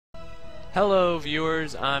Hello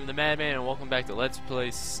viewers, I'm the Madman and welcome back to Let's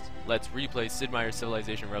Replay Sid Meier's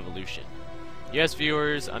Civilization Revolution. Yes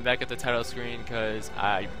viewers, I'm back at the title screen because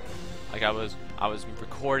I was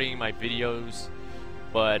recording my videos,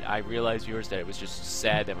 but I realized viewers that it was just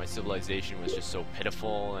sad that my civilization was just so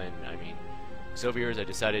pitiful, and so viewers, I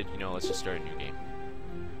decided, let's just start a new game.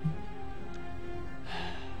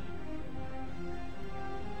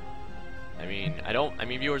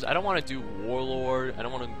 Viewers, I don't want to do Warlord. I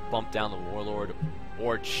don't want to bump down the Warlord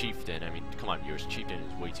or Chieftain. Come on, viewers, Chieftain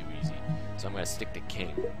is way too easy. So I'm going to stick to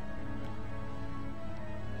King.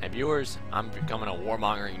 And viewers, I'm becoming a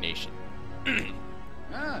warmongering nation.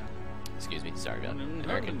 Excuse me, sorry about that.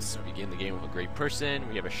 Americans begin the game with a great person.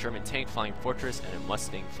 We have a Sherman tank, flying fortress, and a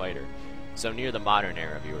Mustang fighter. So near the modern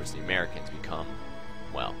era, viewers, the Americans become,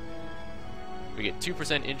 well, we get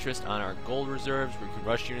 2% interest on our gold reserves. We can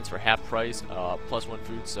rush units for half price, +1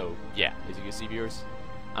 food. So yeah, as you can see, viewers,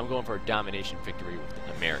 I'm going for a domination victory with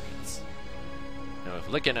the Americans. Now, if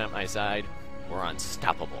looking at my side, we're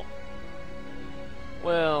unstoppable.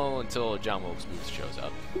 Well, until John Wilkes Booth shows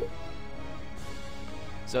up.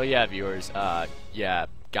 So yeah, viewers, yeah,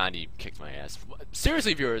 Gandhi kicked my ass.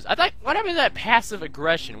 Seriously, viewers, I thought, what happened to that passive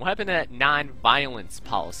aggression? What happened to that non-violence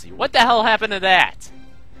policy? What the hell happened to that?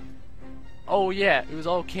 Oh yeah, it was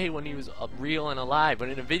okay when he was real and alive, but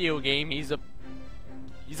in a video game, he's a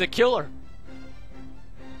killer.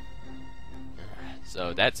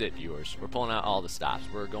 So that's it, viewers. We're pulling out all the stops.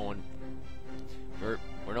 We're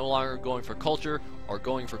no longer going for culture or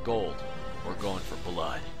going for gold. We're going for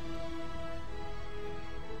blood.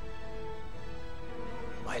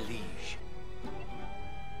 My liege.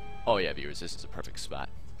 Oh yeah, viewers, this is a perfect spot.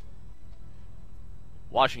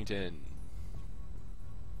 Washington.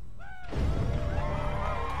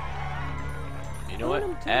 You know what?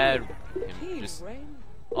 Add him. Just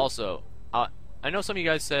also, I know some of you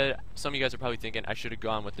guys are probably thinking I should have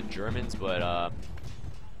gone with the Germans, but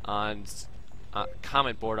on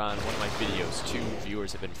comment board on one of my videos, 2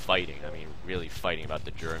 viewers have been fighting. Really fighting about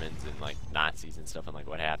the Germans and like Nazis and stuff and like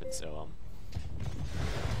what happened. So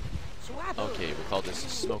okay, we'll call this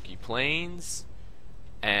Smoky Plains,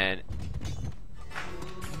 and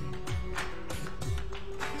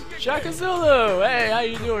Shaka Zulu! Hey, how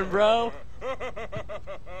you doing, bro?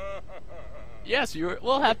 Yes,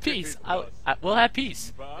 we'll have peace. We'll have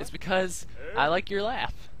peace. It's because I like your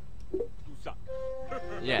laugh.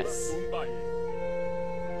 Yes.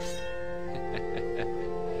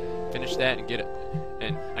 Finish that and get it.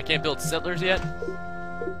 And I can't build settlers yet?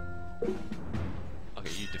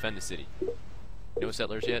 Okay, you defend the city. No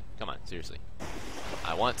settlers yet? Come on, seriously.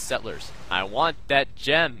 I want settlers. I want that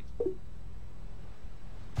gem.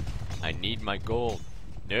 I need my gold.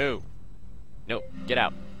 No. No, get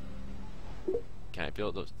out. Can I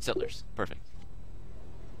build those settlers? Perfect.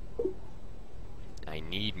 I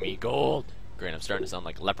need me gold. Great, I'm starting to sound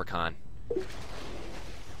like Leprechaun.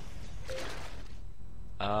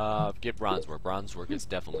 Get bronze work. Bronze work is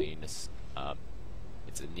definitely it's a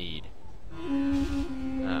need.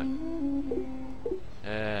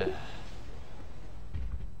 And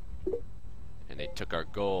they took our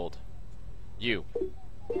gold. You.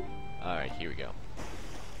 Alright, here we go.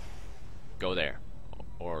 Go there.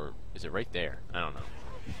 Or is it right there? I don't know.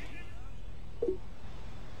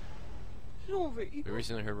 We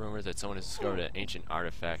recently heard rumors that someone has discovered an ancient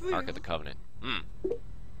artifact, Ark of the Covenant.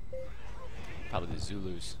 Probably the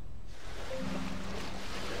Zulus.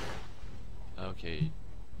 Okay.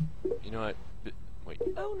 You know what? Wait.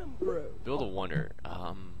 Build a wonder.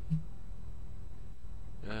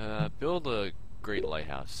 Build a great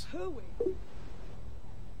lighthouse.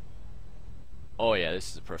 Oh yeah, this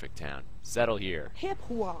is a perfect town. Settle here. You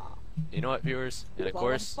know what, viewers? And of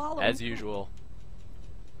course, as usual,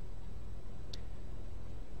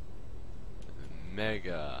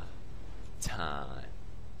 mega time.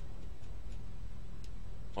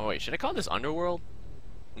 Oh wait, should I call this Underworld?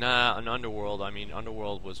 Nah, an Underworld.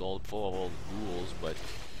 Underworld was full of old rules, but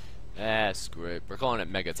screw it. We're calling it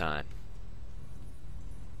Mega Time.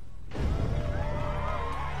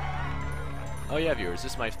 Oh yeah, viewers,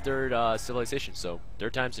 this is my 3rd civilization, so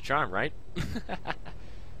 3rd time's the charm, right?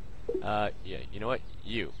 Yeah, you know what?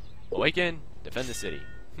 You awaken, defend the city.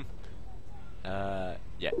 Yeah,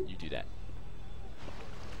 you do that.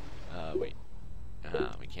 Wait.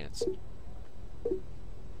 We can't.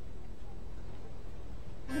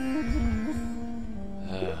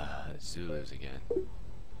 Zulus again.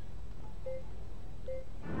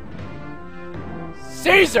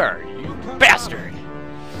 Caesar, you bastard!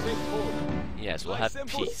 Yes, we'll have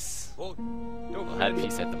peace. We'll have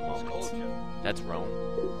peace at the moment. That's Rome.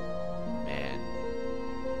 Man.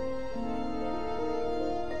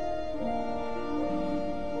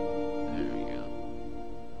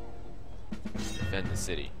 defend the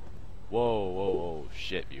city. Whoa, whoa, whoa,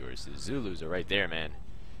 shit, viewers. The Zulus are right there, man.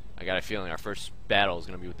 I got a feeling our first battle is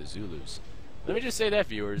going to be with the Zulus. Let me just say that,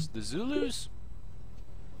 viewers. The Zulus,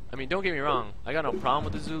 I mean, don't get me wrong. I got no problem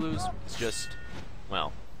with the Zulus. It's just,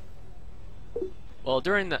 well,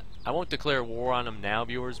 during the, I won't declare war on them now,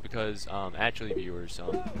 viewers, because, actually, viewers,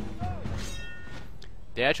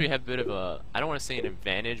 they actually have a bit of a, I don't want to say an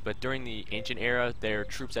advantage, but during the ancient era, their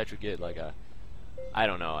troops actually get like a, I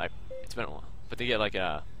don't know, it's been a while, but they get like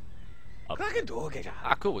a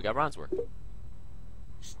ah, cool, we got bronze work.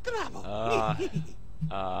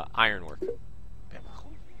 Iron work.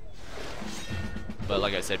 But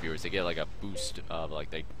like I said, viewers, they get like a boost of like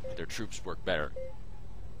their troops work better.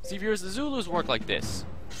 See, viewers, the Zulus work like this.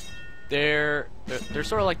 They're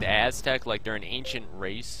sort of like the Aztec, like they're an ancient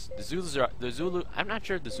race. The Zulu. I'm not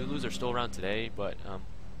sure if the Zulus are still around today, but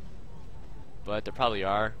they probably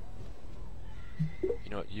are. You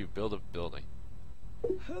know what? You build a building.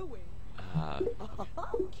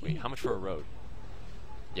 Wait, how much for a road?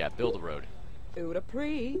 Yeah, build a road.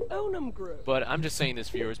 But I'm just saying this,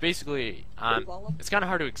 viewers. Basically, it's kind of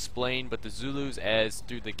hard to explain, but the Zulus, as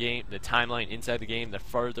through the game, the timeline inside the game, the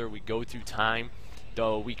further we go through time,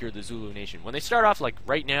 the weaker the Zulu nation. When they start off like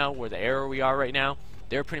right now, where the era we are right now,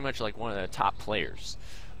 they're pretty much like one of the top players.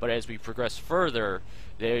 But as we progress further,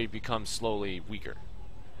 they become slowly weaker.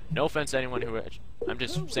 No offense to anyone who, I'm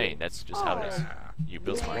just saying, that's just how it is. You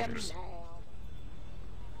build some archers.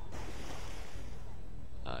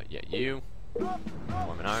 Yeah, you.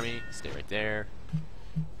 Form an army, stay right there.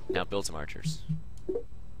 Now build some archers.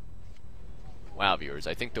 Wow, viewers,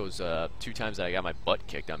 I think those 2 times that I got my butt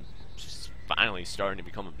kicked, I'm just finally starting to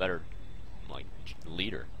become a better, like,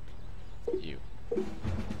 leader. You.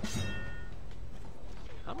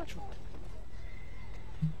 How much?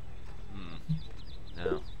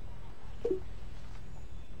 No.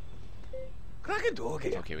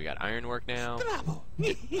 Okay, we got ironwork now.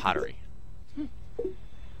 Pottery.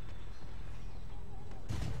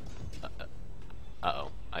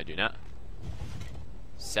 Uh-oh. I do not.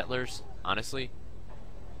 Settlers, honestly.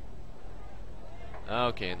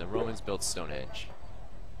 Okay, and the Romans built Stonehenge.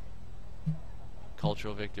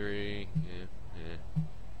 Cultural victory.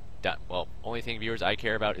 Yeah. Well, only thing, viewers, I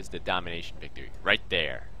care about is the domination victory. Right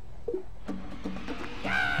there.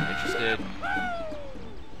 Interested?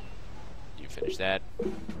 You finish that.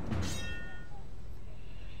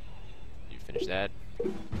 You finish that.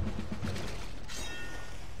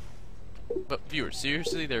 But viewers,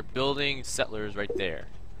 seriously, they're building settlers right there.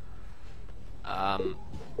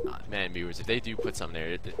 Man, viewers, if they do put some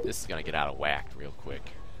there, this is gonna get out of whack real quick.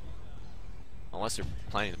 Unless they're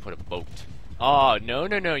planning to put a boat. Oh, no,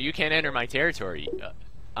 no, no, you can't enter my territory.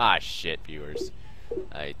 Shit, viewers.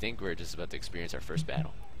 I think we're just about to experience our first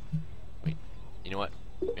battle. Wait, you know what?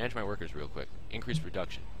 Manage my workers real quick. Increase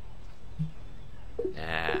production.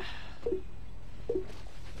 Nah.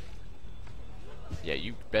 Yeah,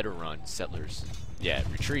 you better run, settlers. Yeah,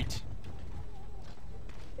 retreat.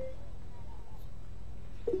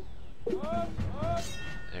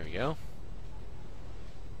 There we go.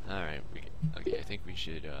 Alright, okay, I think we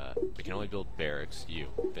should, we can only build barracks. You,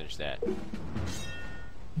 finish that.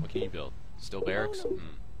 What can you build? Still barracks?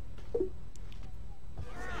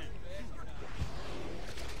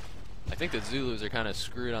 I think the Zulus are kind of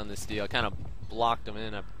screwed on this deal. I kind of blocked them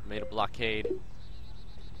in. I made a blockade.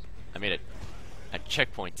 I made a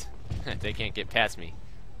checkpoint. They can't get past me.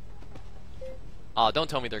 Oh, don't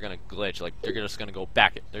tell me they're gonna glitch. Like, they're just gonna go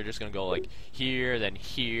back. They're just gonna go like here, then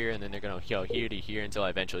here, and then they're gonna go here to here until I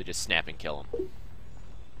eventually just snap and kill them.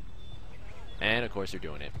 And of course they're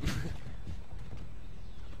doing it.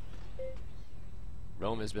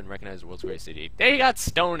 Rome has been recognized as the world's greatest city. They got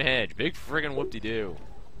Stonehenge! Big friggin' whoop-de-doo.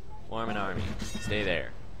 Form an army. Stay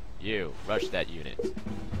there. You, rush that unit.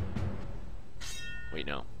 Wait,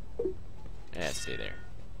 no. Yeah, stay there.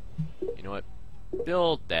 You know what?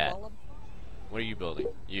 Build that. What are you building?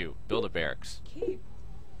 You, build a barracks.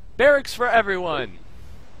 Barracks for everyone!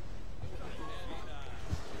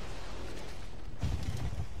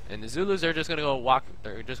 And the Zulus are just gonna go walk,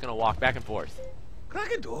 they're just gonna walk back and forth.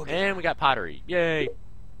 And we got pottery. Yay!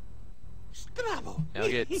 Now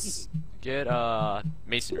get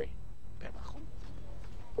masonry.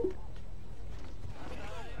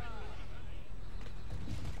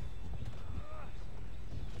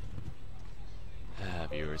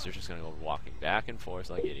 Viewers, they're just gonna go walking back and forth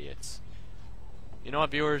like idiots. You know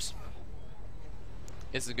what, viewers?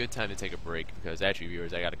 It's a good time to take a break because actually,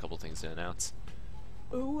 viewers, I got a couple things to announce.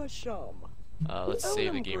 Let's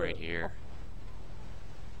save the game right here.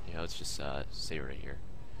 Yeah, let's just save it right here.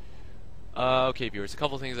 Okay, viewers, a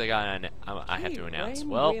couple things I have to announce.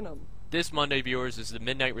 Well, this Monday, viewers, is the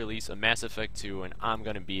midnight release of Mass Effect 2, and I'm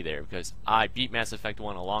going to be there because I beat Mass Effect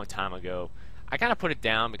 1 a long time ago. I kind of put it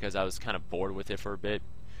down because I was kind of bored with it for a bit,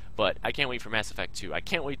 but I can't wait for Mass Effect 2. I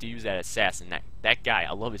can't wait to use that assassin, that guy.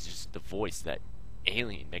 I love his just the voice, that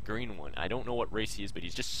alien, that green one. I don't know what race he is, but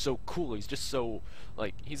he's just so cool. He's just so,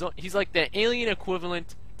 like, he's like the alien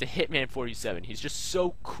equivalent to Hitman 47. He's just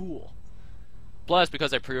so cool. Plus,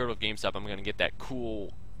 because I pre-ordered with GameStop, I'm going to get that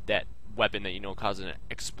cool, that weapon that, you know, causes an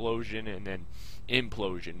explosion and then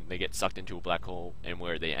implosion. They get sucked into a black hole and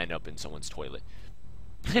where they end up in someone's toilet.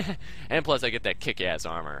 And plus, I get that kick-ass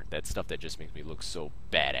armor. That stuff that just makes me look so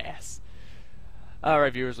badass.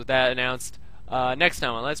 Alright, viewers, with that announced, next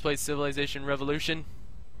time on Let's Play Civilization Revolution,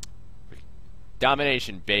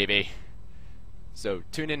 domination, baby. So,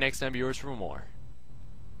 tune in next time, viewers, for more.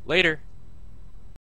 Later.